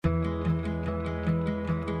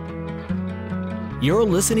You're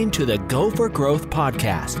listening to the Go for Growth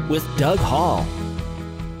podcast with Doug Hall.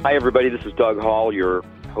 Hi, everybody. This is Doug Hall, your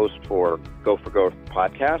host for Go for Growth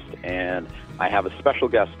podcast, and I have a special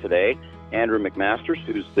guest today, Andrew McMasters,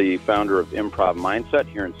 who's the founder of Improv Mindset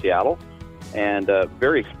here in Seattle, and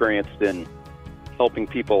very experienced in helping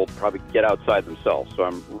people probably get outside themselves. So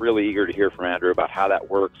I'm really eager to hear from Andrew about how that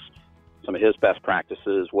works, some of his best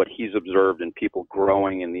practices, what he's observed in people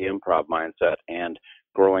growing in the improv mindset, and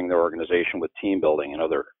growing their organization with team building and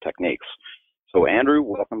other techniques. So Andrew,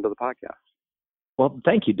 welcome to the podcast. Well,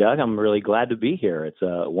 thank you, Doug. I'm really glad to be here. It's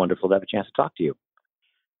wonderful to have a chance to talk to you.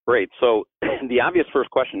 Great. So the obvious first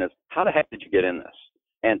question is, how the heck did you get in this?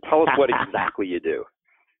 And tell us what exactly you do.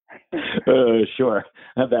 Sure.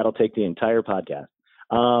 That'll take the entire podcast.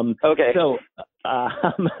 Okay. So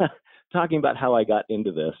talking about how I got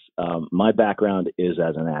into this, my background is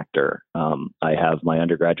as an actor. I have my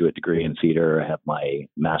undergraduate degree in theater. I have my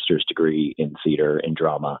master's degree in theater and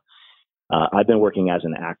drama. I've been working as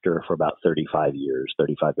an actor for about 35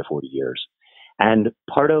 to 40 years. And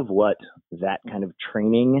part of what that kind of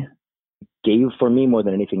training gave for me more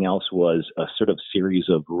than anything else was a sort of series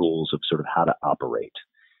of rules of sort of how to operate.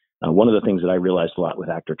 One of the things that I realized a lot with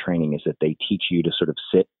actor training is that they teach you to sort of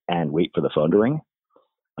sit and wait for the phone to ring.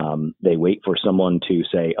 They wait for someone to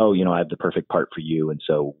say, oh, I have the perfect part for you. And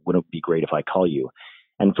so wouldn't it be great if I call you?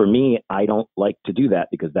 And for me, I don't like to do that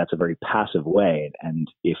because that's a very passive way. And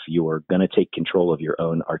if you're going to take control of your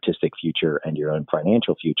own artistic future and your own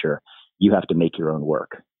financial future, you have to make your own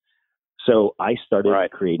work. So I started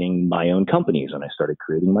creating my own companies and I started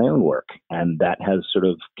creating my own work. And that has sort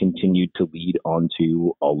of continued to lead on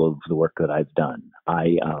to all of the work that I've done.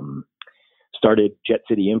 I started Jet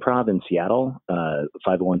City Improv in Seattle,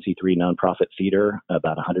 501c3 nonprofit theater,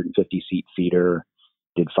 about 150-seat theater,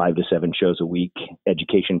 did 5 to 7 shows a week,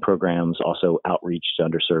 education programs, also outreach to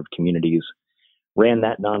underserved communities. Ran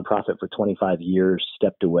that nonprofit for 25 years,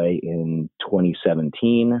 stepped away in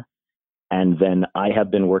 2017. And then I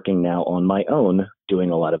have been working now on my own,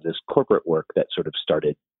 doing a lot of this corporate work that sort of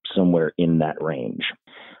started somewhere in that range.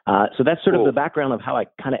 So that's sort of the background of how I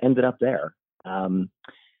kind of ended up there. Let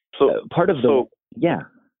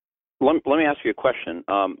me ask you a question.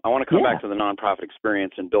 I want to come back to the nonprofit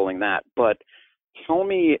experience and building that, but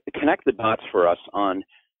connect the dots for us on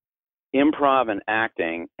improv and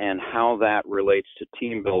acting and how that relates to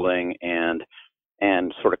team building and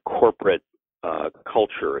sort of corporate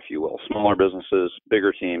culture, if you will, smaller businesses,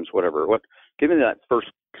 bigger teams, whatever. Give me that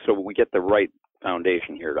first so we get the right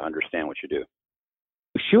foundation here to understand what you do.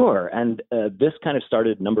 Sure. And this kind of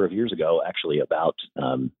started a number of years ago, actually about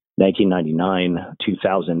 1999,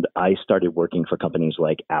 2000, I started working for companies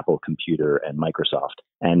like Apple Computer and Microsoft.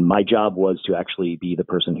 And my job was to actually be the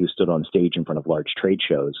person who stood on stage in front of large trade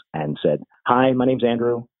shows and said, hi, my name's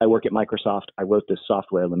Andrew. I work at Microsoft. I wrote this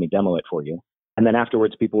software. Let me demo it for you. And then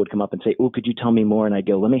afterwards, people would come up and say, oh, could you tell me more? And I'd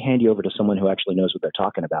go, let me hand you over to someone who actually knows what they're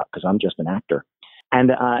talking about because I'm just an actor.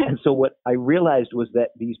 And so what I realized was that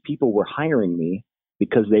these people were hiring me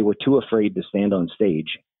because they were too afraid to stand on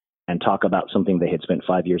stage and talk about something they had spent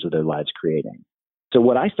 5 years of their lives creating. So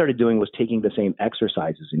what I started doing was taking the same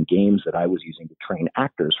exercises and games that I was using to train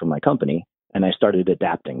actors for my company, and I started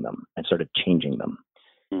adapting them and started changing them.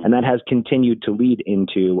 And that has continued to lead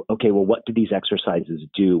into, okay, well, what do these exercises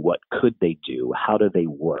do? What could they do? How do they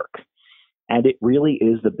work? And it really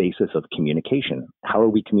is the basis of communication. How are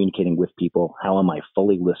we communicating with people? How am I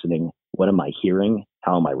fully listening? What am I hearing?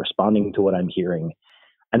 How am I responding to what I'm hearing?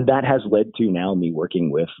 And that has led to now me working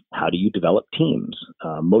with how do you develop teams?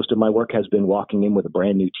 Most of my work has been walking in with a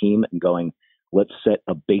brand new team and going, let's set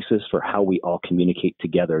a basis for how we all communicate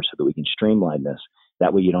together so that we can streamline this.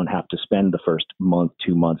 That way you don't have to spend the first month,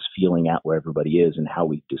 2 months feeling out where everybody is and how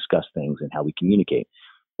we discuss things and how we communicate.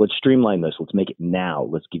 Let's streamline this. Let's make it now.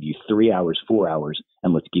 Let's give you 3 hours, 4 hours,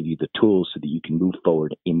 and let's give you the tools so that you can move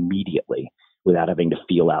forward immediately without having to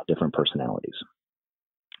feel out different personalities.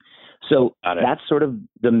 So that's sort of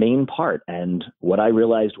the main part. And what I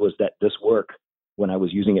realized was that this work, when I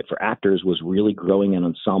was using it for actors, was really growing an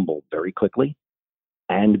ensemble very quickly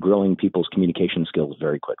and growing people's communication skills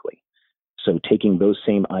very quickly. So taking those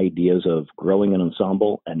same ideas of growing an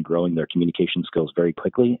ensemble and growing their communication skills very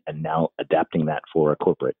quickly and now adapting that for a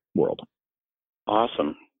corporate world.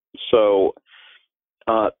 Awesome. So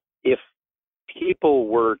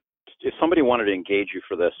if somebody wanted to engage you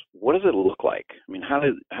for this, what does it look like? I mean, how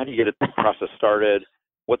do you get the process started?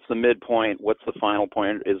 What's the midpoint? What's the final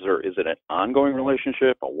point? Is it an ongoing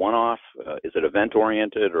relationship, a one-off? Is it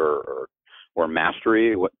event-oriented or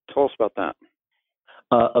mastery? Tell us about that.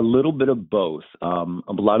 A little bit of both. A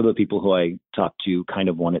lot of the people who I talk to kind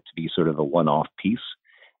of want it to be sort of a one-off piece.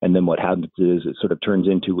 And then what happens is it sort of turns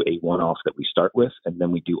into a one-off that we start with, and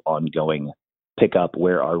then we do ongoing pick up.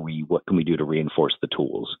 Where are we? What can we do to reinforce the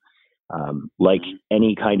tools? Like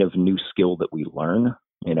any kind of new skill that we learn,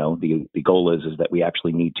 the goal is that we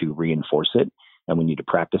actually need to reinforce it, and we need to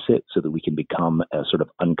practice it so that we can become a sort of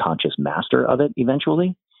unconscious master of it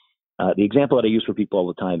eventually. The example that I use for people all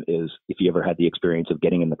the time is if you ever had the experience of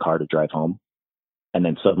getting in the car to drive home, and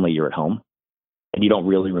then suddenly you're at home and you don't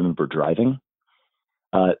really remember driving.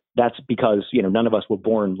 That's because, none of us were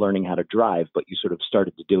born learning how to drive, but you sort of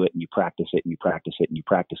started to do it and you practice it and you practice it and you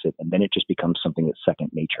practice it. And then it just becomes something that's second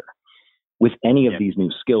nature. With any of these new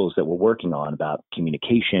skills that we're working on about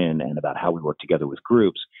communication and about how we work together with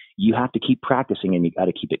groups, you have to keep practicing and you got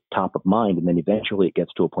to keep it top of mind. And then eventually it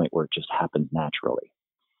gets to a point where it just happens naturally.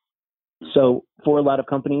 So for a lot of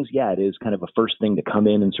companies, it is kind of a first thing to come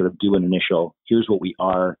in and sort of do an initial, here's what we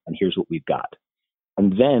are and here's what we've got.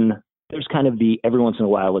 And then there's kind of the every once in a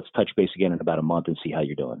while, let's touch base again in about a month and see how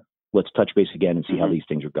you're doing. Let's touch base again and see how these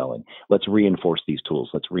things are going. Let's reinforce these tools.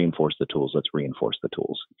 Let's reinforce the tools. Let's reinforce the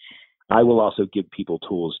tools. I will also give people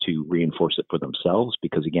tools to reinforce it for themselves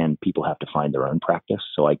because, again, people have to find their own practice.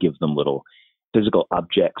 So I give them little physical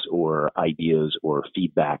objects or ideas or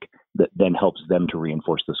feedback that then helps them to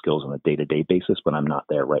reinforce the skills on a day-to-day basis when I'm not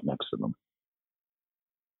there right next to them.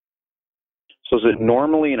 So is it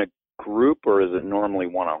normally in a group or is it normally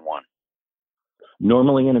one-on-one?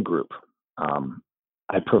 Normally in a group.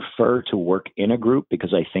 I prefer to work in a group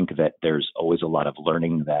because I think that there's always a lot of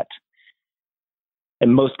learning that,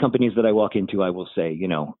 and most companies that I walk into, I will say,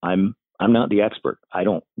 I'm not the expert. I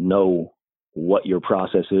don't know what your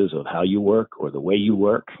process is of how you work or the way you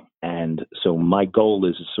work. And so my goal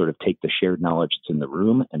is to sort of take the shared knowledge that's in the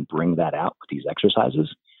room and bring that out with these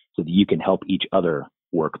exercises so that you can help each other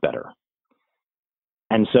work better.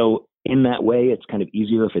 And so in that way, it's kind of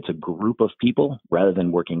easier if it's a group of people rather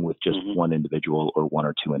than working with just one individual or one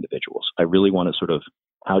or two individuals. I really want to sort of,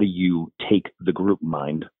 how do you take the group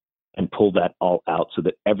mind and pull that all out so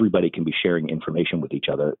that everybody can be sharing information with each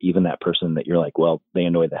other, even that person that you're like, well, they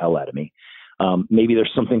annoy the hell out of me. Maybe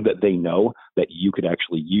there's something that they know that you could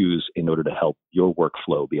actually use in order to help your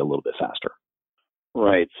workflow be a little bit faster.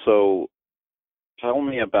 Right. So tell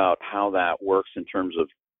me about how that works in terms of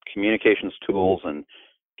communications tools and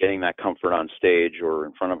getting that comfort on stage or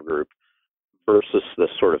in front of a group versus the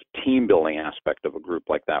sort of team building aspect of a group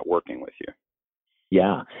like that working with you.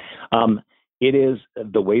 Yeah. It is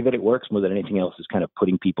the way that it works more than anything else is kind of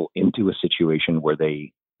putting people into a situation where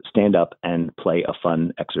they stand up and play a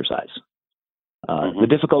fun exercise. The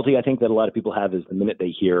difficulty I think that a lot of people have is the minute they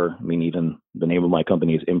hear, even the name of my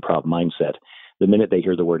company is Improv Mindset. The minute they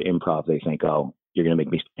hear the word improv, they think, oh, you're going to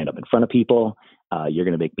make me stand up in front of people. You're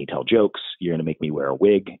going to make me tell jokes. You're going to make me wear a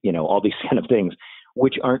wig, all these kind of things,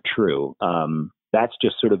 which aren't true. That's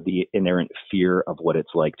just sort of the inherent fear of what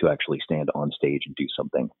it's like to actually stand on stage and do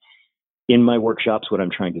something. In my workshops, what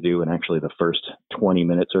I'm trying to do, and actually the first 20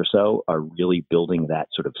 minutes or so, are really building that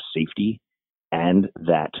sort of safety and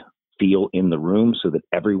that feel in the room so that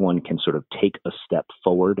everyone can sort of take a step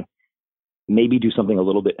forward, maybe do something a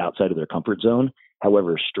little bit outside of their comfort zone,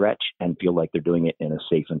 however, stretch and feel like they're doing it in a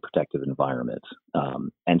safe and protective environment,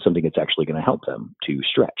 and something that's actually going to help them to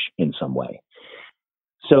stretch in some way.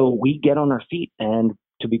 So we get on our feet and,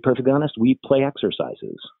 to be perfectly honest, we play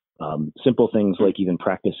exercises. Simple things like even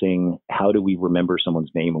practicing how do we remember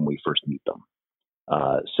someone's name when we first meet them.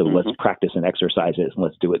 So let's practice and exercise it, and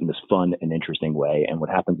let's do it in this fun and interesting way. And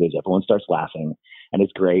what happens is everyone starts laughing, and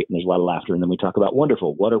it's great, and there's a lot of laughter. And then we talk about,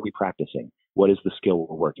 wonderful, what are we practicing? What is the skill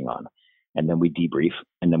we're working on? And then we debrief,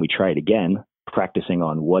 and then we try it again, practicing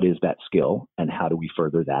on what is that skill and how do we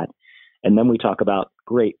further that. And then we talk about,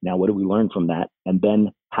 great, now what do we learn from that? And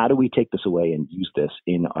then how do we take this away and use this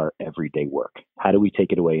in our everyday work? How do we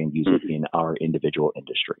take it away and use it in our individual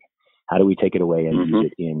industry? How do we take it away and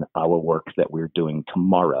use it in our work that we're doing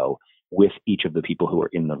tomorrow with each of the people who are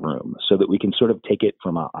in the room, so that we can sort of take it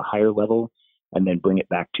from a higher level and then bring it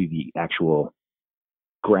back to the actual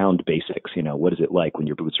ground basics? What is it like when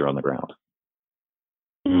your boots are on the ground?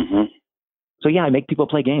 So yeah, I make people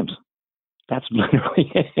play games. That's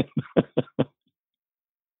literally it.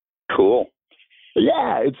 Cool.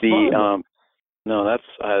 Yeah, it's fun. No, that's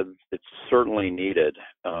it's certainly needed.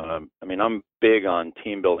 I'm big on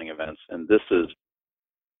team building events, and this is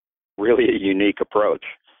really a unique approach.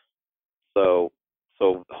 So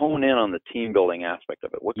hone in on the team building aspect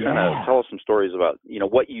of it. What kind of, tell us some stories about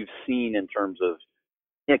what you've seen in terms of,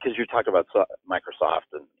 because you talked about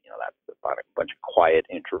Microsoft and that's about a bunch of quiet,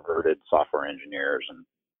 introverted software engineers and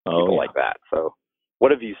people like that. So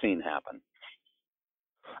what have you seen happen?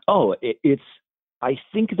 I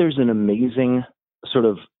think there's an amazing sort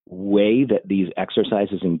of way that these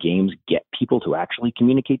exercises and games get people to actually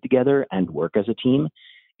communicate together and work as a team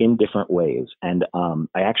in different ways. And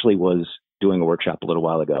I actually was doing a workshop a little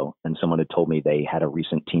while ago, and someone had told me they had a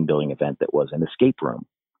recent team building event that was an escape room.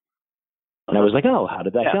 And I was like, oh, how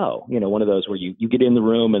did that go? You know, one of those where you get in the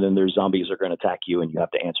room and then there's zombies are going to attack you and you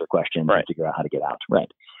have to answer questions and figure out how to get out. Right.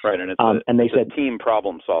 And and they said team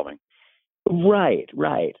problem solving. Right.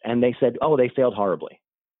 And they said, oh, they failed horribly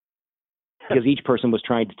because each person was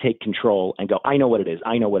trying to take control and go, I know what it is.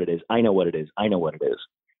 I know what it is. I know what it is. I know what it is.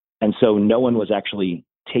 And so no one was actually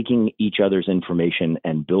taking each other's information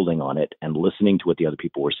and building on it and listening to what the other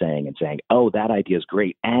people were saying and saying, oh, that idea is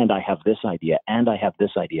great. And I have this idea. And I have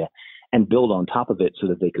this idea. And build on top of it so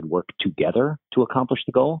that they could work together to accomplish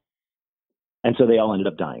the goal. And so they all ended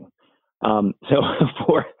up dying. So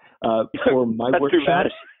for my That's too bad.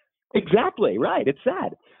 Exactly, right. It's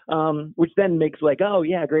sad. Which then makes like, oh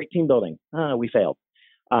yeah, great team building. We failed.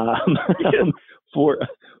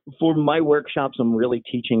 For my workshops, I'm really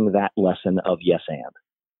teaching that lesson of yes and.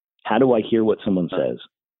 How do I hear what someone says?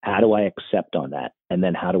 How do I accept on that? And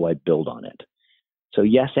then how do I build on it? So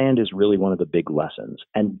yes and is really one of the big lessons,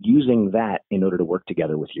 and using that in order to work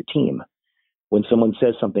together with your team. When someone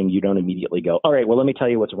says something, you don't immediately go, all right, well, let me tell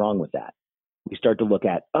you what's wrong with that. We start to look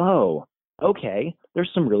at, oh, okay, there's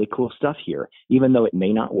some really cool stuff here, even though it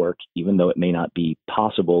may not work, even though it may not be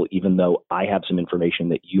possible, even though I have some information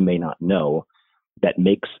that you may not know that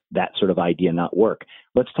makes that sort of idea not work.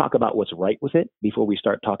 Let's talk about what's right with it before we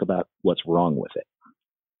start talking about what's wrong with it.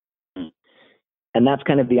 And that's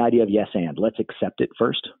kind of the idea of yes and. Let's accept it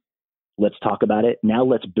first. Let's talk about it. Now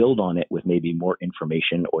let's build on it with maybe more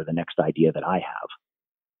information or the next idea that I have.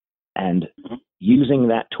 And using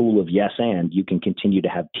that tool of yes and, you can continue to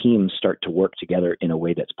have teams start to work together in a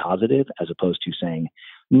way that's positive, as opposed to saying,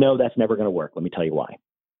 no, that's never going to work. Let me tell you why.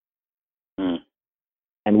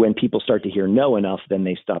 And when people start to hear no enough, then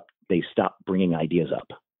they stop bringing ideas up.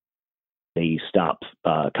 They stop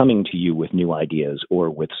coming to you with new ideas or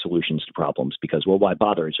with solutions to problems because, well, why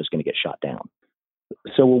bother? It's just going to get shot down.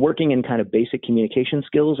 So we're working in kind of basic communication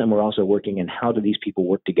skills, and we're also working in how do these people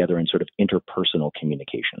work together in sort of interpersonal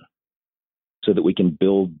communication so that we can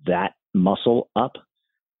build that muscle up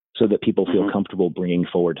so that people feel comfortable bringing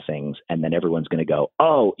forward things. And then everyone's going to go,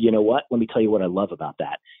 oh, you know what? Let me tell you what I love about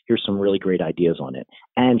that. Here's some really great ideas on it.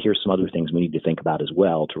 And here's some other things we need to think about as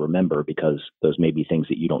well to remember, because those may be things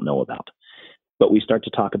that you don't know about. But we start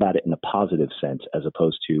to talk about it in a positive sense, as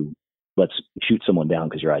opposed to let's shoot someone down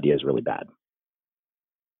because your idea is really bad.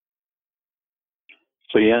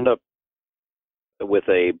 So you end up with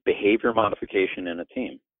a behavior modification in a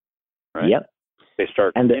team, right? Yep. They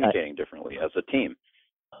start communicating differently as a team.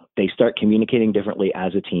 They start communicating differently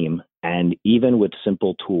as a team, and even with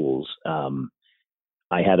simple tools.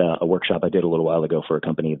 I had a workshop I did a little while ago for a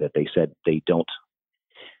company that they said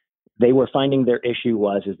they were finding their issue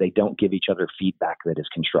is they don't give each other feedback that is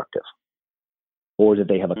constructive, or that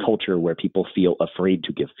they have a culture where people feel afraid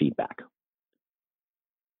to give feedback.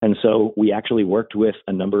 And so we actually worked with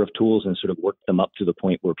a number of tools and sort of worked them up to the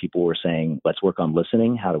point where people were saying, let's work on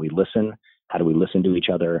listening. How do we listen? How do we listen to each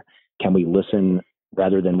other? Can we listen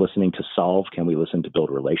rather than listening to solve? Can we listen to build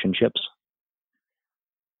relationships?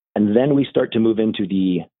 And then we start to move into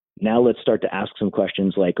now let's start to ask some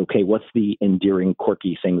questions like, okay, what's the endearing,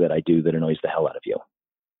 quirky thing that I do that annoys the hell out of you?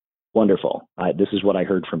 Wonderful. This is what I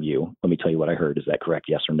heard from you. Let me tell you what I heard. Is that correct?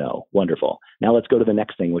 Yes or no? Wonderful. Now let's go to the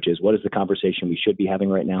next thing, which is, what is the conversation we should be having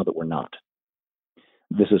right now that we're not?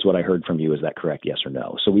 This is what I heard from you. Is that correct? Yes or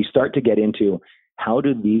no? So we start to get into, how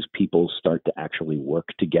do these people start to actually work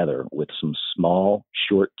together with some small,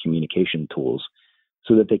 short communication tools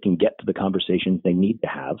so that they can get to the conversations they need to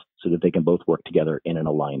have so that they can both work together in an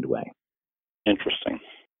aligned way. Interesting.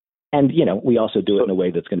 And, we also do it in a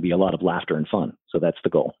way that's going to be a lot of laughter and fun. So that's the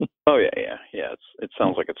goal. Oh, yeah. It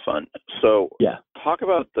sounds like it's fun. So talk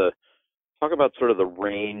about sort of the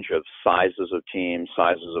range of sizes of teams,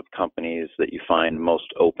 sizes of companies that you find most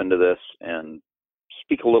open to this, and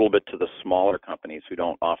speak a little bit to the smaller companies who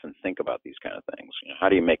don't often think about these kind of things. How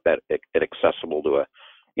do you make that accessible to a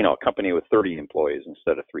company with 30 employees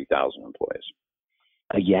instead of 3,000 employees?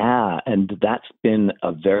 Yeah, and that's been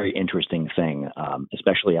a very interesting thing,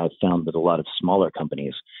 especially I've found that a lot of smaller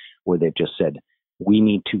companies where they've just said, we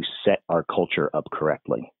need to set our culture up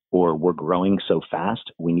correctly, or we're growing so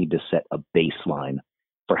fast, we need to set a baseline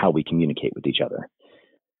for how we communicate with each other.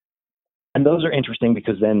 And those are interesting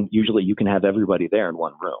because then usually you can have everybody there in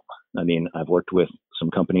one room. I mean, I've worked with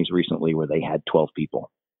some companies recently where they had 12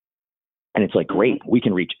 people. And it's like, great, we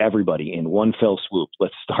can reach everybody in one fell swoop.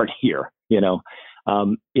 Let's start here,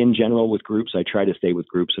 In general, with groups, I try to stay with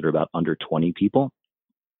groups that are about under 20 people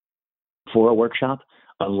for a workshop,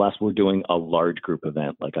 unless we're doing a large group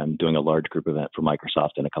event. Like I'm doing a large group event for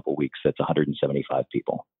Microsoft in a couple of weeks that's 175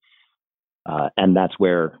 people. And that's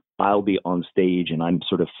where I'll be on stage and I'm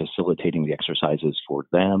sort of facilitating the exercises for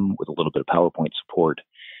them with a little bit of PowerPoint support.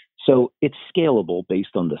 So it's scalable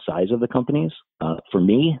based on the size of the companies. For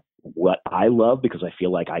me, what I love, because I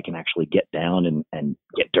feel like I can actually get down and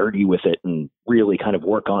get dirty with it and really kind of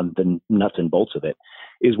work on the nuts and bolts of it,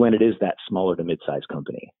 is when it is that smaller to mid-sized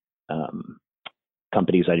company.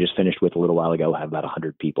 Companies I just finished with a little while ago have about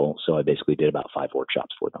 100 people. So I basically did about 5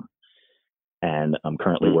 workshops for them. And I'm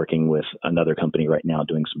currently working with another company right now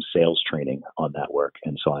doing some sales training on that work.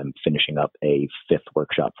 And so I'm finishing up a 5th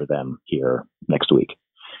workshop for them here next week.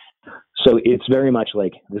 So it's very much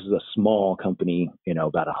like this is a small company,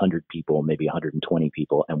 about 100 people, maybe 120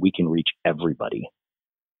 people, and we can reach everybody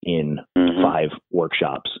in 5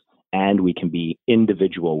 workshops. And we can be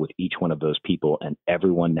individual with each one of those people, and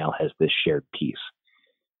everyone now has this shared piece,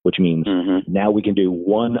 which means now we can do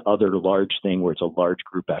one other large thing where it's a large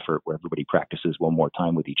group effort where everybody practices one more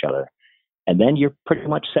time with each other. And then you're pretty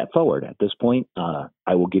much set forward. At this point,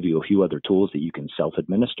 I will give you a few other tools that you can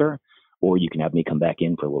self-administer, or you can have me come back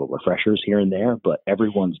in for little refreshers here and there. But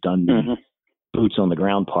everyone's done the boots on the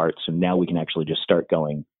ground part. So now we can actually just start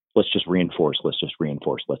going, let's just reinforce, let's just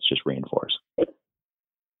reinforce, let's just reinforce.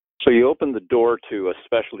 So you opened the door to a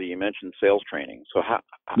specialty. You mentioned sales training. So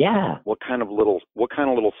what kind of little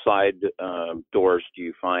side doors do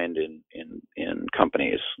you find in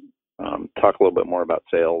companies? Talk a little bit more about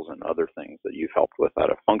sales and other things that you've helped with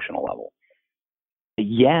at a functional level.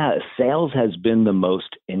 Yeah, sales has been the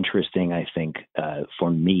most interesting, I think,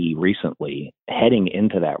 for me recently, heading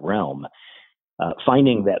into that realm.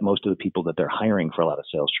 Finding that most of the people that they're hiring for a lot of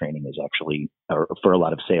sales training is actually, or for a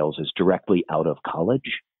lot of sales, is directly out of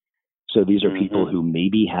college. So these are people who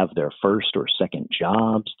maybe have their first or second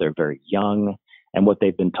jobs. They're very young. And what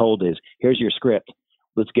they've been told is, here's your script.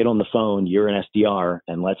 Let's get on the phone. You're an SDR,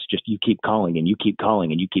 and you keep calling and you keep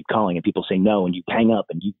calling and you keep calling, and people say no, and you hang up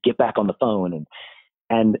and you get back on the phone.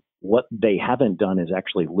 And what they haven't done is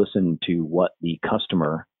actually listen to what the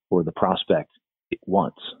customer or the prospect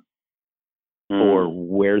wants or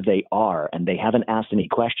where they are. And they haven't asked any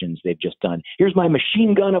questions. They've just done, here's my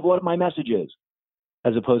machine gun of what my message is,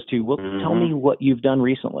 as opposed to, well, tell me what you've done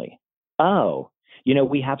recently. Oh,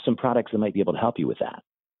 we have some products that might be able to help you with that.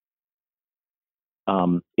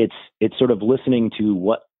 It's sort of listening to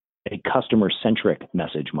what a customer-centric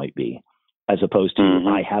message might be, as opposed to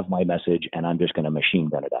I have my message and I'm just going to machine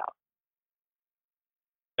gun it out.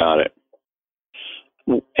 Got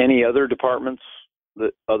it. Any other departments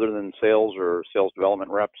that, other than sales or sales development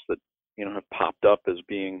reps, that have popped up as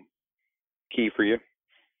being key for you?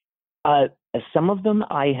 Some of them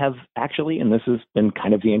I have actually, and this has been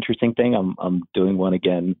kind of the interesting thing. I'm doing one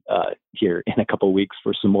again here in a couple of weeks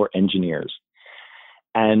for some more engineers.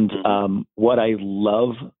 And what I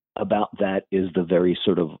love about that is the very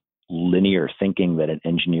sort of linear thinking that an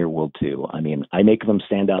engineer will do. I mean, I make them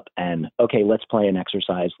stand up and, okay, let's play an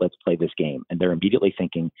exercise. Let's play this game. And they're immediately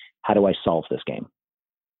thinking, how do I solve this game?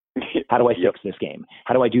 How do I fix this game?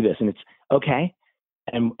 How do I do this? And it's okay.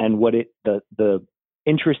 And what the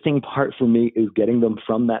interesting part for me is getting them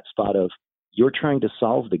from that spot of, you're trying to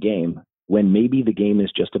solve the game when maybe the game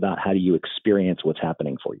is just about how do you experience what's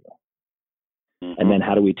happening for you. And then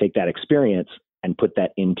how do we take that experience and put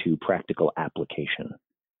that into practical application?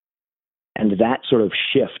 And that sort of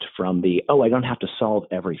shift from the, I don't have to solve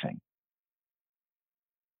everything,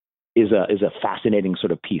 is a fascinating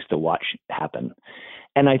sort of piece to watch happen.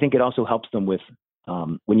 And I think it also helps them with,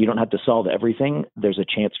 when you don't have to solve everything, there's a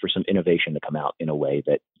chance for some innovation to come out in a way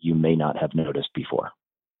that you may not have noticed before.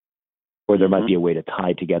 Or there might be a way to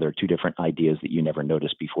tie together 2 different ideas that you never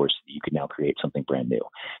noticed before, so that you can now create something brand new.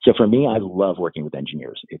 So for me, I love working with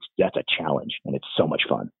engineers. That's a challenge, and it's so much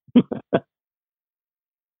fun.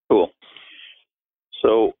 Cool.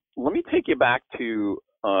 So let me take you back to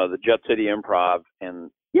the Jet City Improv and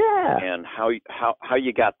how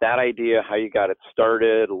you got that idea, how you got it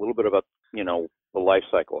started, a little bit about the life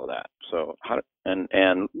cycle of that. So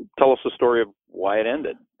and tell us the story of why it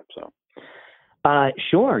ended. So.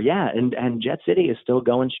 Sure, yeah, and Jet City is still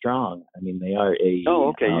going strong. I mean, they are a. Oh,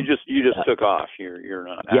 okay. You just took off. You're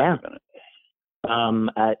not active in it.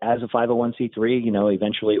 As a 501c3,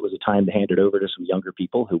 eventually it was a time to hand it over to some younger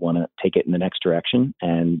people who want to take it in the next direction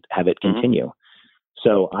and have it continue.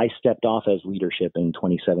 So I stepped off as leadership in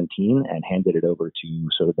 2017 and handed it over to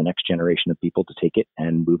sort of the next generation of people to take it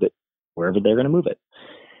and move it wherever they're going to move it.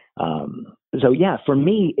 So yeah, for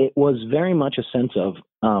me, it was very much a sense of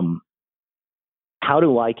how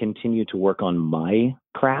do I continue to work on my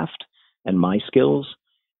craft and my skills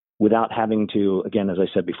without having to, again, as I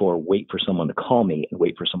said before, wait for someone to call me and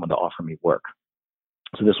wait for someone to offer me work.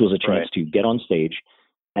 So this was a chance to get on stage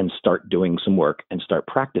and start doing some work and start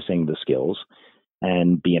practicing the skills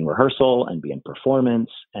and be in rehearsal and be in performance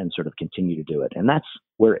and sort of continue to do it. And that's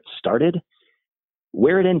where it started.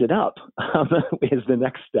 Where it ended up is the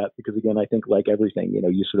next step, because again, I think like everything,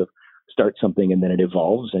 you sort of start something and then it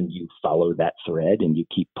evolves and you follow that thread and you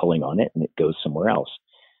keep pulling on it and it goes somewhere else.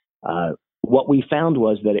 What we found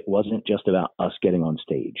was that it wasn't just about us getting on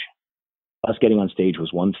stage. Us getting on stage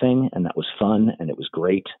was one thing, and that was fun and it was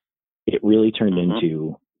great. It really turned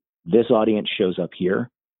into, this audience shows up here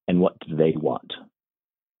and what do they want?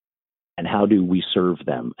 And how do we serve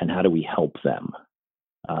them? And how do we help them?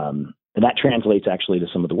 And that translates actually to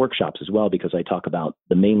some of the workshops as well, because I talk about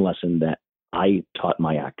the main lesson that I taught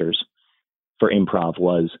my actors for improv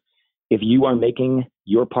was, if you are making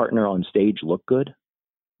your partner on stage look good,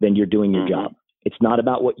 then you're doing your job. It's not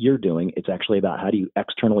about what you're doing. It's actually about how do you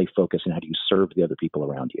externally focus and how do you serve the other people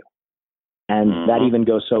around you. And that even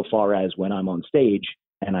goes so far as when I'm on stage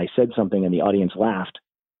and I said something and the audience laughed,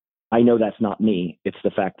 I know that's not me. It's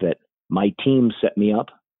the fact that my team set me up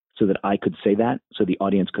so that I could say that, so the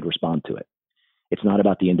audience could respond to it. It's not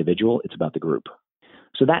about the individual, it's about the group.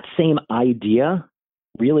 So that same idea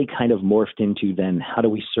really kind of morphed into then, how do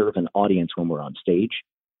we serve an audience when we're on stage?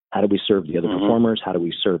 How do we serve the other performers? How do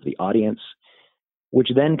we serve the audience? Which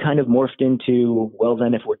then kind of morphed into, well,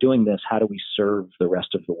 then if we're doing this, how do we serve the rest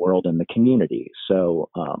of the world and the community? So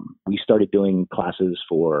we started doing classes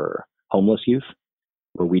for homeless youth,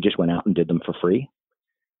 where we just went out and did them for free.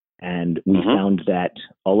 And we found that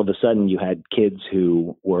all of a sudden you had kids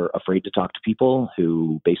who were afraid to talk to people,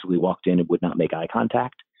 who basically walked in and would not make eye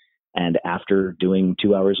contact. And after doing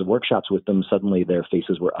 2 hours of workshops with them, suddenly their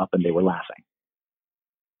faces were up and they were laughing.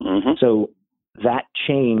 So that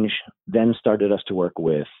change then started us to work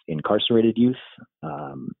with incarcerated youth.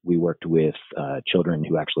 We worked with children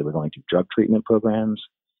who actually were going through drug treatment programs.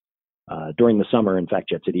 During the summer, in fact,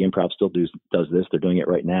 Jet City Improv still does this. They're doing it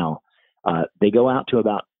right now. They go out to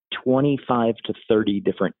about 25 to 30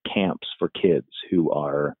 different camps for kids who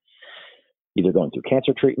are either going through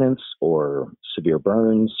cancer treatments or severe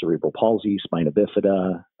burns, cerebral palsy, spina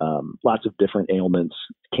bifida, lots of different ailments,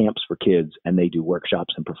 camps for kids, and they do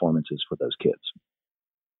workshops and performances for those kids.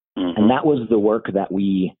 And that was the work that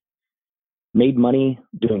we made money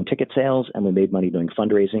doing ticket sales, and we made money doing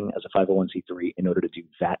fundraising as a 501c3 in order to do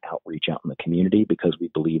that outreach out in the community, because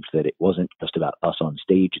we believed that it wasn't just about us on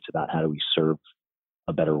stage, it's about how do we serve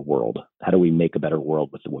a better world? How do we make a better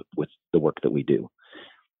world with the work that we do?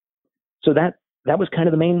 So that was kind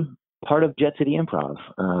of the main part of Jet City Improv.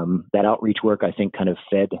 That outreach work, I think, kind of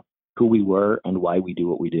fed who we were and why we do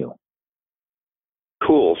what we do.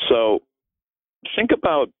 Cool. So think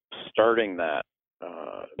about starting that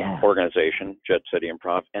organization, Jet City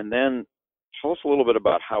Improv, and then tell us a little bit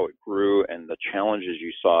about how it grew and the challenges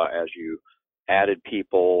you saw as you added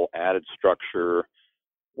people, added structure,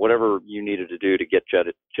 whatever you needed to do to get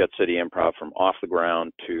Jet City Improv from off the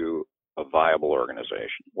ground to a viable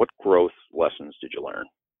organization. What growth lessons did you learn?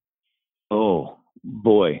 Oh,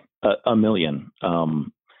 boy, a million.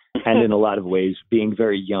 And in a lot of ways, being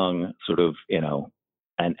very young, sort of,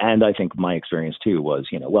 and I think my experience too was,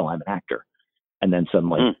 well, I'm an actor. And then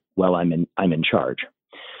suddenly, well, I'm in charge.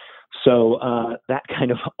 So that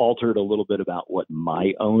kind of altered a little bit about what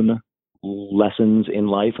my own lessons in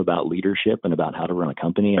life about leadership and about how to run a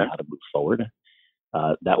company and how to move forward.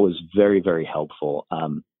 That was very, very helpful.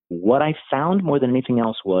 What I found more than anything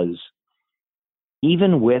else was,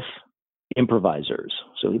 even with improvisers,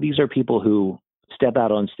 so these are people who step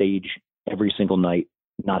out on stage every single night,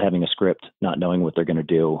 not having a script, not knowing what they're going to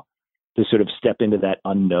do, to sort of step into that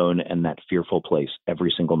unknown and that fearful place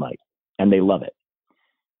every single night. And they love it.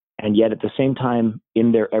 And yet at the same time,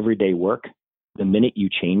 in their everyday work, the minute you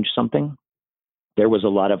change something, there was a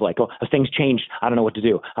lot of like, oh, things changed. I don't know what to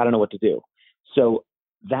do. I don't know what to do. So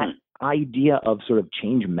that idea of sort of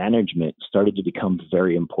change management started to become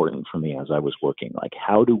very important for me as I was working. Like,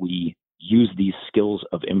 how do we use these skills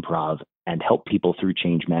of improv and help people through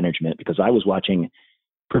change management? Because I was watching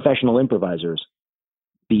professional improvisers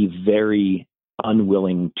be very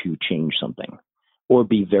unwilling to change something or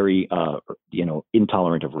be very,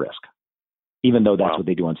 intolerant of risk, even though that's what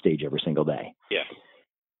they do on stage every single day. Yeah.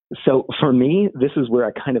 So for me, this is where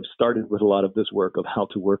I kind of started with a lot of this work of how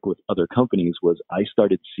to work with other companies. Was I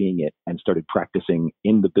started seeing it and started practicing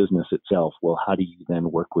in the business itself. Well, how do you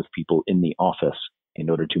then work with people in the office in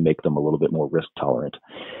order to make them a little bit more risk tolerant,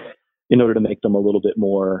 in order to make them a little bit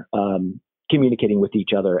more communicating with each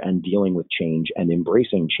other and dealing with change and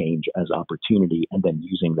embracing change as opportunity, and then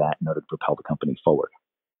using that in order to propel the company forward.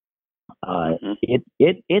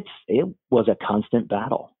 It was a constant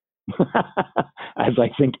battle, as I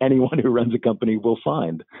think anyone who runs a company will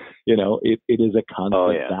find. It is a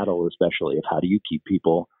constant battle, especially of how do you keep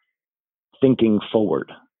people thinking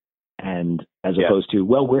forward, and as opposed to,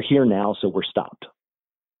 well, we're here now, so we're stopped.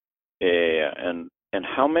 Yeah, and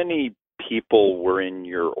how many people were in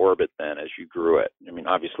your orbit then as you grew it? I mean,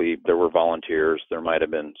 obviously there were volunteers, there might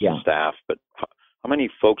have been some staff, but how many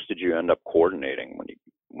folks did you end up coordinating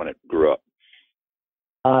when it grew up?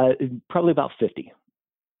 Probably about 50.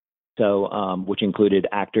 So, which included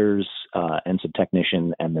actors and some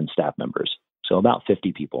technician and then staff members. So about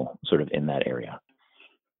 50 people sort of in that area.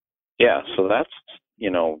 Yeah, so that's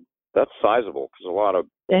sizable, because a lot of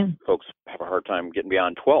folks have a hard time getting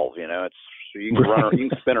beyond 12. It's so you can run, you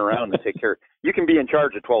can spin around and take care. You can be in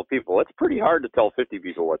charge of 12 people. It's pretty hard to tell 50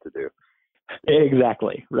 people what to do.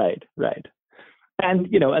 Exactly. Right. And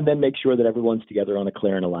and then make sure that everyone's together on a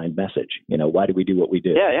clear and aligned message. Why do we do what we do?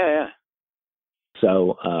 Yeah.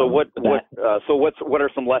 So what are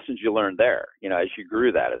some lessons you learned there? As you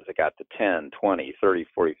grew that, as it got to 10, 20, 30,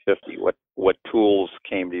 40, 50, what tools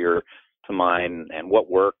came to mind, and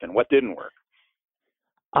what worked and what didn't work?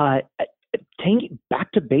 Taking back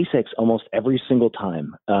to basics almost every single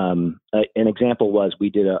time. An example was we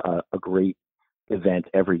did a great event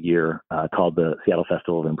every year called the Seattle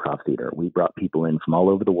Festival of Improv Theater. We brought people in from all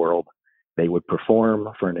over the world. They would perform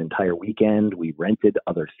for an entire weekend. We rented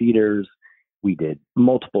other theaters. We did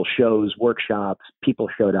multiple shows, workshops. People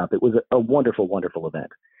showed up. It was a wonderful, wonderful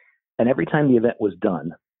event. And every time the event was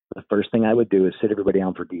done, the first thing I would do is sit everybody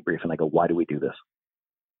down for debrief, and I go, why do we do this?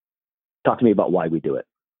 Talk to me about why we do it.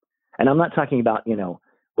 And I'm not talking about,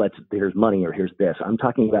 here's money or here's this. I'm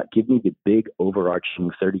talking about, give me the big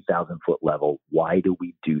overarching 30,000 foot level. Why do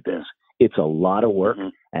we do this? It's a lot of work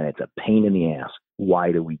and it's a pain in the ass.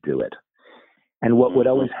 Why do we do it? And what would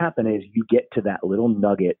always happen is you get to that little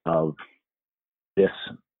nugget of, this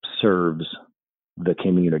serves the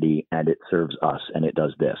community and it serves us and it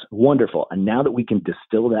does this. Wonderful. And now that we can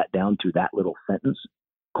distill that down to that little sentence,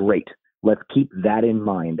 great. Let's keep that in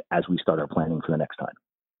mind as we start our planning for the next time.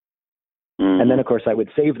 And then, of course, I would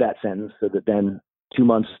save that sentence so that then 2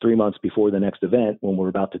 months, 3 months before the next event, when we're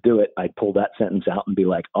about to do it, I'd pull that sentence out and be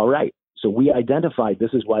like, all right, so we identified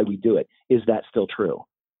this is why we do it. Is that still true?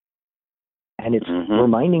 And it's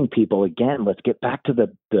reminding people, again, let's get back to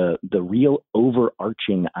the real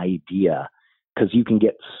overarching idea, because you can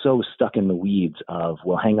get so stuck in the weeds of,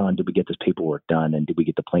 well, hang on, did we get this paperwork done? And did we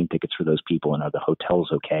get the plane tickets for those people? And are the hotels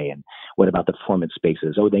okay? And what about the performance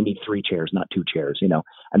spaces? Oh, they need 3 chairs, not 2 chairs,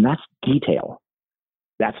 and that's detail.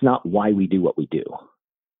 That's not why we do what we do.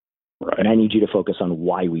 Right. And I need you to focus on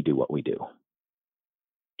why we do what we do.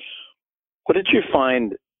 What did you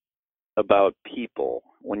find about people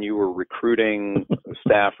when you were recruiting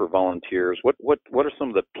staff or volunteers? What are some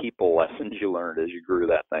of the people lessons you learned as you grew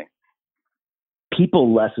that thing?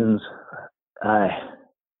 People lessons.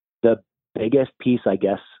 The biggest piece, I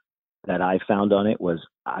guess, that I found on it was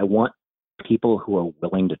I want people who are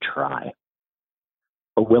willing to try,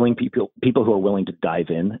 people who are willing to dive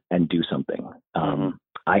in and do something.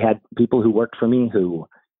 I had people who worked for me who,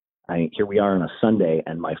 here we are on a Sunday,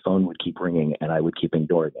 and my phone would keep ringing, and I would keep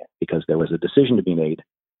ignoring it because there was a decision to be made,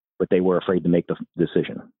 but they were afraid to make the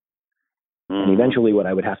decision. And eventually what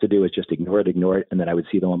I would have to do is just ignore it. And then I would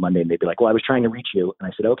see them on Monday and they'd be like, well, I was trying to reach you.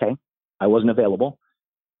 And I said, okay, I wasn't available.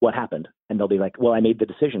 What happened? And they'll be like, well, I made the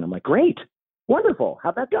decision. I'm like, great, wonderful.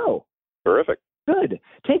 How'd that go? Terrific. Good.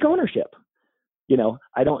 Take ownership.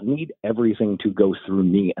 I don't need everything to go through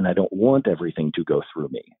me, and I don't want everything to go through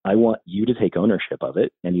me. I want you to take ownership of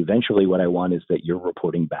it. And eventually what I want is that you're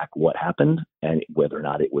reporting back what happened and whether or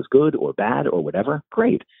not it was good or bad or whatever.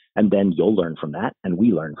 Great. And then you'll learn from that and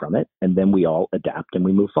we learn from it. And then we all adapt and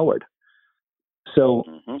we move forward. So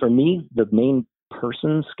for me, the main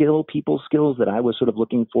people skills that I was sort of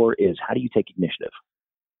looking for is, how do you take initiative?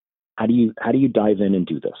 How do you dive in and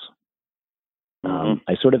do this?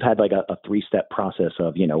 I sort of had like a 3-step process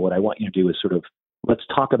of, what I want you to do is sort of, let's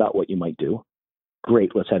talk about what you might do.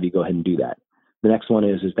 Great. Let's have you go ahead and do that. The next one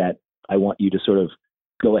is that I want you to sort of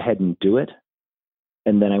go ahead and do it.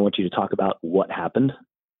 And then I want you to talk about what happened.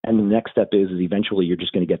 And the next step is eventually you're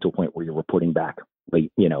just going to get to a point where you're reporting back,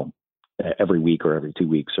 every week or every 2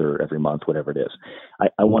 weeks or every month, whatever it is.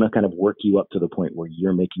 I want to kind of work you up to the point where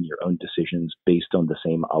you're making your own decisions based on the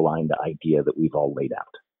same aligned idea that we've all laid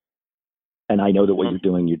out. And I know that what you're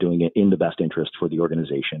doing it in the best interest for the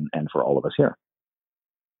organization and for all of us here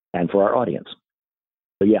and for our audience.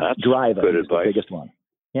 So yeah, that's drive is the biggest one.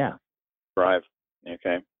 Yeah. drive.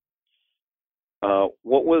 Okay.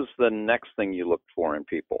 What was the next thing you looked for in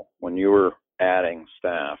people when you were adding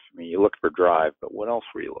staff? I mean, you looked for drive, but what else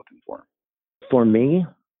were you looking for? For me,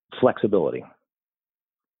 flexibility.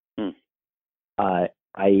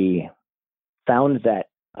 I found that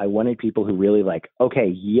I wanted people who really okay,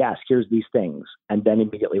 yes, here's these things. And then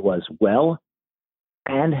immediately was,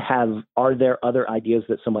 are there other ideas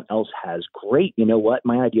that someone else has? Great. You know what?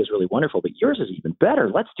 My idea is really wonderful, but yours is even better.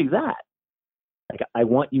 Let's do that. I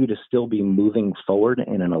want you to still be moving forward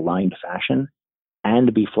in an aligned fashion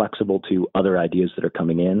and be flexible to other ideas that are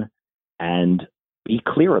coming in and be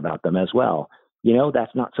clear about them as well.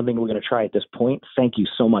 That's not something we're going to try at this point. Thank you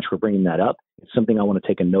so much for bringing that up. It's something I want to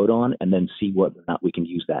take a note on and then see whether or not we can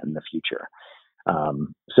use that in the future.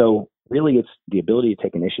 So really, it's the ability to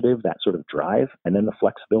take initiative, that sort of drive, and then the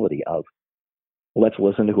flexibility of let's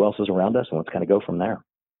listen to who else is around us and let's kind of go from there.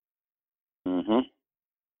 Mm-hmm.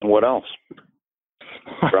 And what else?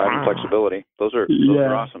 Drive and flexibility. Those are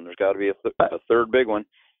awesome. There's got to be a third big one.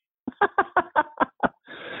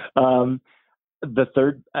 The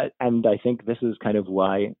third, and I think this is kind of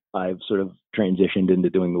why I've sort of transitioned into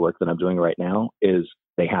doing the work that I'm doing right now, is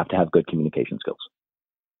they have to have good communication skills.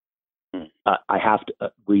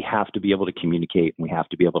 We have to be able to communicate, and we have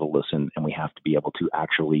to be able to listen, and we have to be able to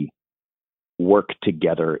actually work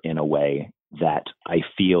together in a way that I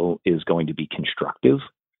feel is going to be constructive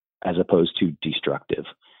as opposed to destructive.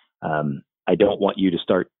 I don't want you to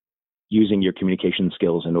start using your communication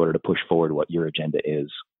skills in order to push forward what your agenda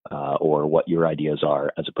is or what your ideas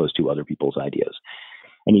are as opposed to other people's ideas.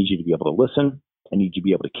 I need you to be able to listen. I need you to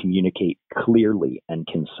be able to communicate clearly and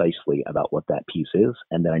concisely about what that piece is.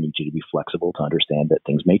 And then I need you to be flexible to understand that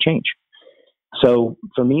things may change. So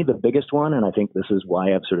for me, the biggest one, and I think this is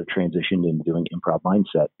why I've sort of transitioned into doing improv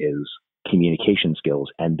mindset, is communication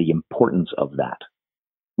skills and the importance of that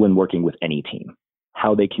when working with any team.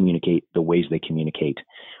 How they communicate, the ways they communicate,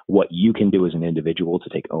 what you can do as an individual to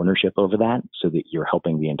take ownership over that so that you're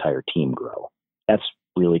helping the entire team grow. That's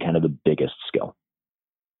really kind of the biggest skill.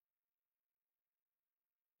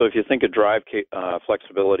 So if you think of drive,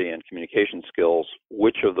 flexibility, and communication skills,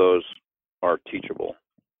 which of those are teachable?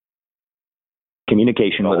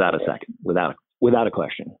 Communication, without a second, without a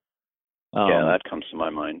question. That comes to my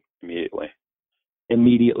mind immediately.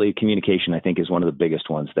 Immediately, communication, I think, is one of the biggest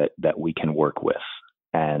ones that we can work with.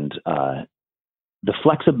 And the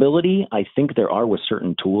flexibility, I think there are with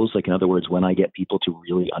certain tools. Like, in other words, when I get people to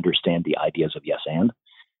really understand the ideas of yes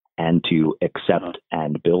and to accept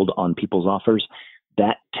and build on people's offers,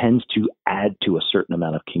 that tends to add to a certain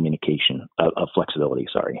amount of communication, of flexibility,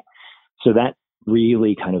 So that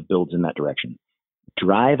really kind of builds in that direction.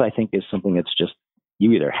 Drive, I think, is something that's just,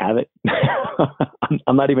 you either have it.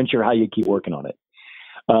 I'm not even sure how you keep working on it.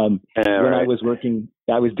 When I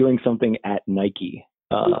was doing something at Nike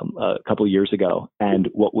a couple of years ago, and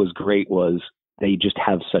what was great was they just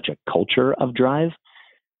have such a culture of drive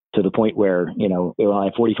to the point where, I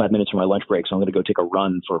have 45 minutes for my lunch break, so I'm going to go take a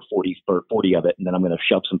run for 40 of it, and then I'm going to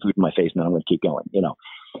shove some food in my face, and then I'm going to keep going.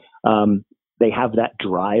 They have that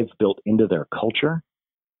drive built into their culture.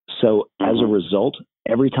 So as a result,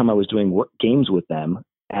 every time I was doing games with them,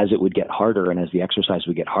 as it would get harder and as the exercise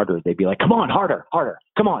would get harder, they'd be like, come on, harder.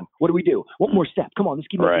 Come on. What do we do? One more step. Come on, let's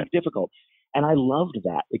keep making it difficult. And I loved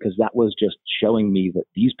that because that was just showing me that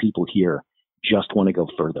these people here just want to go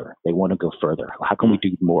further. They want to go further. How can we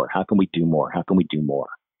do more? How can we do more? How can we do more?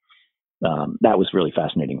 That was really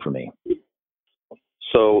fascinating for me.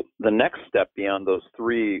 So the next step beyond those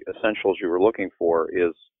three essentials you were looking for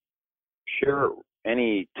is share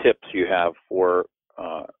any tips you have for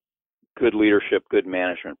good leadership, good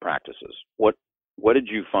management practices. What did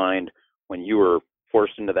you find when you were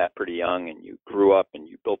forced into that pretty young and you grew up and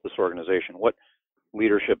you built this organization? What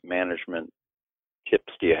leadership management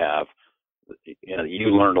tips do you have? You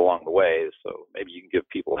learned along the way, so maybe you can give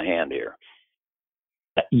people a hand here.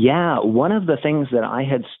 Yeah, one of the things that I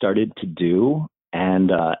had started to do,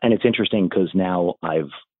 and it's interesting because now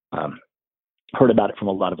I've heard about it from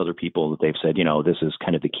a lot of other people that they've said, this is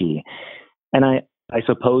kind of the key. And I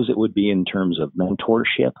suppose it would be in terms of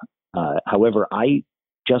mentorship. However, I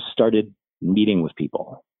just started meeting with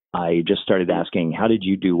people. I just started asking, how did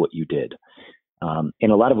you do what you did?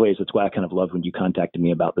 In a lot of ways, that's why I kind of love when you contacted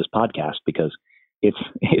me about this podcast, because it's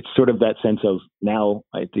sort of that sense of, now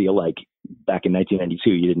I feel like back in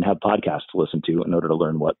 1992, you didn't have podcasts to listen to in order to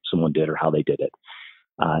learn what someone did or how they did it.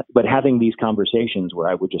 But having these conversations where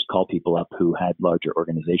I would just call people up who had larger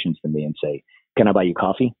organizations than me and say, can I buy you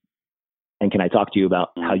coffee? And can I talk to you about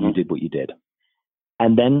how you did what you did?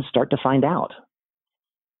 And then start to find out.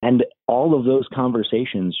 And all of those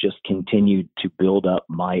conversations just continued to build up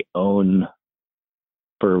my own,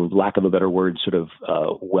 for lack of a better word, sort of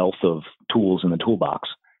wealth of tools in the toolbox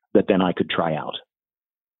that then I could try out.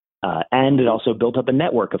 And it also built up a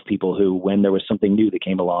network of people who, when there was something new that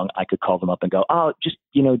came along, I could call them up and go, oh, just,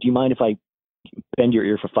 do you mind if I bend your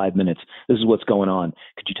ear for 5 minutes? This is what's going on.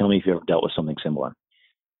 Could you tell me if you ever dealt with something similar?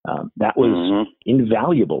 That was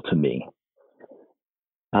invaluable to me.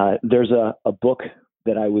 There's a book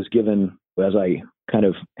that I was given as I kind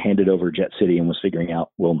of handed over Jet City and was figuring out,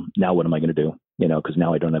 well, now what am I going to do? Because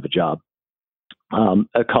now I don't have a job.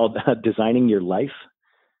 Called Designing Your Life.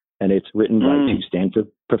 And it's written by 2 Stanford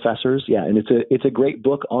professors. Yeah, and it's a great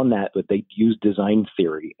book on that, but they use design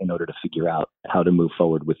theory in order to figure out how to move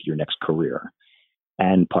forward with your next career.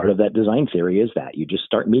 And part of that design theory is that you just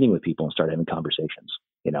start meeting with people and start having conversations.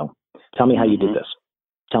 Tell me how you did this.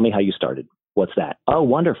 Tell me how you started. What's that? Oh,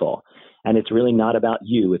 wonderful. And it's really not about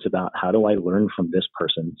you. It's about, how do I learn from this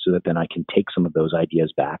person so that then I can take some of those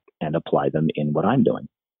ideas back and apply them in what I'm doing.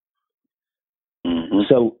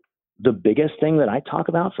 So the biggest thing that I talk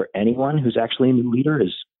about for anyone who's actually a new leader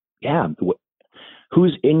is,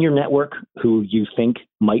 who's in your network who you think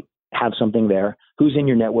might have something there? Who's in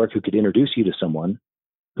your network who could introduce you to someone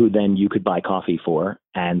who then you could buy coffee for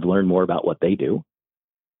and learn more about what they do?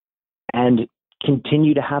 And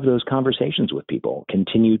continue to have those conversations with people,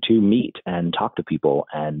 continue to meet and talk to people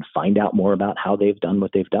and find out more about how they've done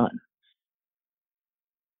what they've done.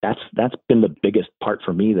 That's been the biggest part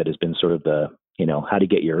for me, that has been sort of the, how to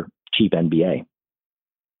get your cheap MBA.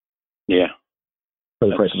 Yeah. For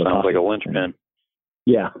the price of a coffee. Sounds like a linchpin.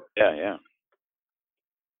 Yeah. Yeah.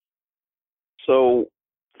 So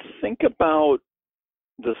think about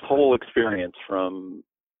this whole experience from,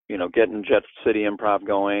 getting Jet City Improv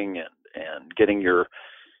going and getting your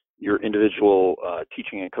individual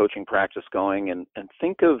teaching and coaching practice going, and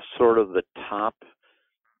think of sort of the top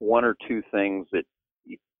 1 or 2 things that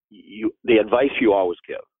the advice you always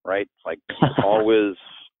give, right? Like, always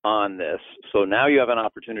on this. So now you have an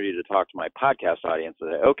opportunity to talk to my podcast audience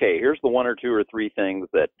and say, okay, here's the 1 or 2 or 3 things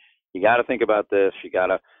that you got to think about this. You got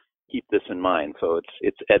to keep this in mind. So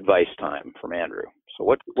it's advice time from Andrew. So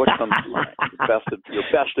what comes to mind? Your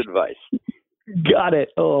best advice. Got it.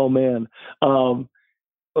 Oh man.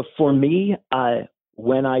 For me,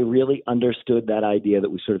 when I really understood that idea that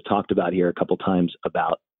we sort of talked about here a couple times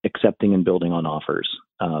about accepting and building on offers,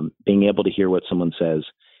 being able to hear what someone says,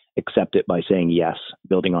 accept it by saying yes,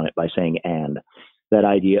 building on it by saying and, that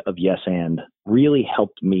idea of yes and really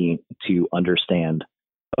helped me to understand,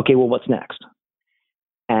 okay, well, what's next?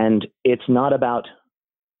 And it's not about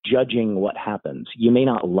judging what happens. You may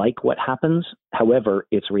not like what happens. However,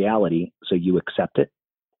 it's reality. So you accept it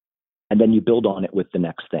and then you build on it with the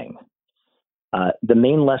next thing. The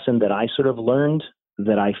main lesson that I sort of learned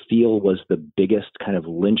that I feel was the biggest kind of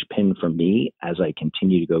linchpin for me as I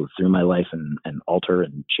continue to go through my life and alter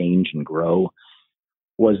and change and grow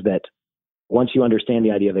was that once you understand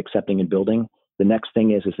the idea of accepting and building, the next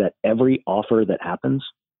thing is that every offer that happens,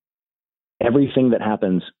 everything that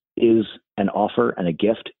happens is an offer and a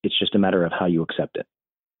gift. It's just a matter of how you accept it.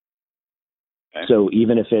 Okay. So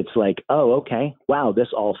even if it's like, oh, okay, wow, this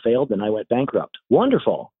all failed and I went bankrupt.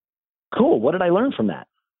 Wonderful. Cool. What did I learn from that?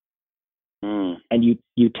 And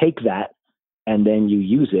you take that and then you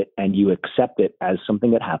use it and you accept it as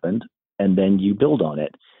something that happened and then you build on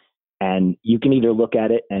it. And you can either look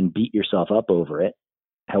at it and beat yourself up over it.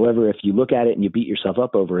 However, if you look at it and you beat yourself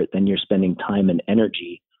up over it, then you're spending time and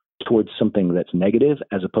energy towards something that's negative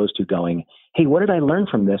as opposed to going, hey, what did I learn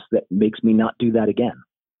from this that makes me not do that again?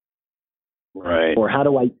 Right. Or how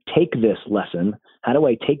do I take this lesson? How do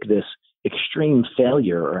I take this extreme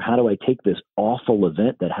failure, or how do I take this awful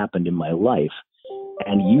event that happened in my life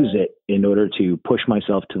and use it in order to push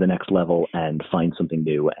myself to the next level and find something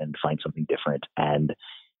new and find something different and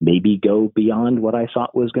maybe go beyond what I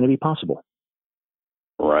thought was going to be possible.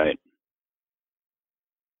 Right.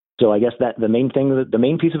 So I guess that the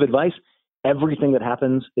main piece of advice, everything that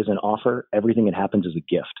happens is an offer. Everything that happens is a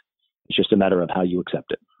gift. It's just a matter of how you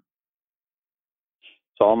accept it.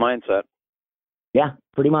 It's all mindset. Yeah,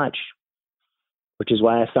 pretty much. Which is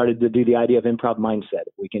why I started to do the idea of improv mindset.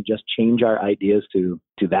 If we can just change our ideas to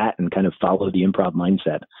that and kind of follow the improv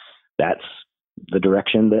mindset, that's the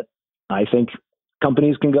direction that I think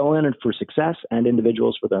companies can go in and for success and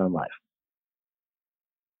individuals for their own life.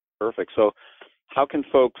 Perfect. So how can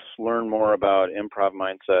folks learn more about improv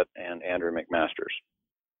mindset and Andrew McMasters?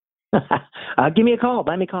 Give me a call.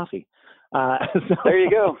 Buy me coffee. There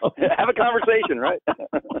you go. Have a conversation, right?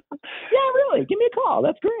 Yeah, really. Give me a call.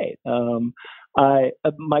 That's great.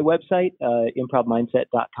 My website,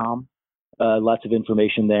 improvmindset.com. lots of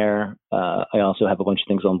information there. I also have a bunch of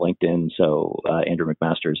things on LinkedIn. So Andrew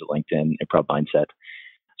McMasters at LinkedIn, Improv Mindset.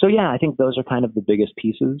 So yeah, I think those are kind of the biggest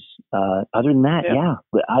pieces. Other than that,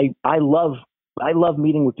 I love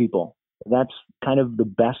meeting with people. That's kind of the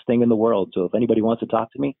best thing in the world. So if anybody wants to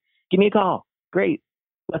talk to me, give me a call. Great.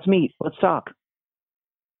 Let's meet. Let's talk.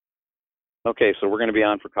 Okay, so we're going to be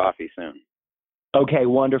on for coffee soon. Okay,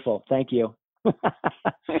 wonderful. Thank you.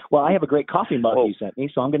 Well, I have a great coffee mug you sent me,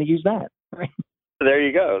 so I'm going to use that. There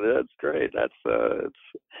you go. That's great. That's it's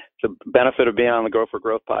the benefit of being on the Go for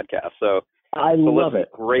Growth podcast. So I love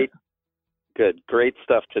it. Great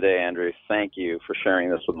stuff today, Andrew. Thank you for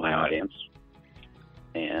sharing this with my audience.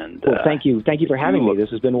 And well, thank you for having me. This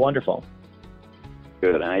has been wonderful.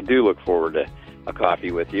 Good, and I do look forward to a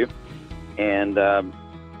coffee with you. And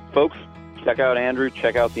folks, check out Andrew.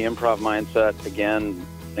 Check out the Improv Mindset. Again,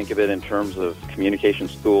 think of it in terms of communication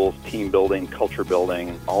schools, team building, culture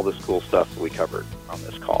building, all this cool stuff that we covered on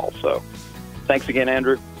this call. So thanks again,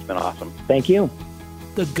 Andrew. It's been awesome. Thank you.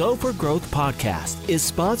 The Go for Growth podcast is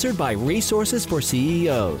sponsored by Resources for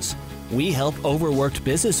CEOs. We help overworked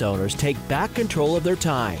business owners take back control of their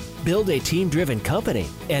time, build a team-driven company,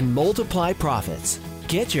 and multiply profits.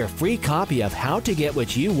 Get your free copy of How to Get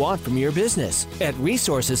What You Want from Your Business at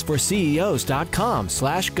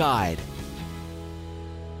resourcesforceos.com/guide.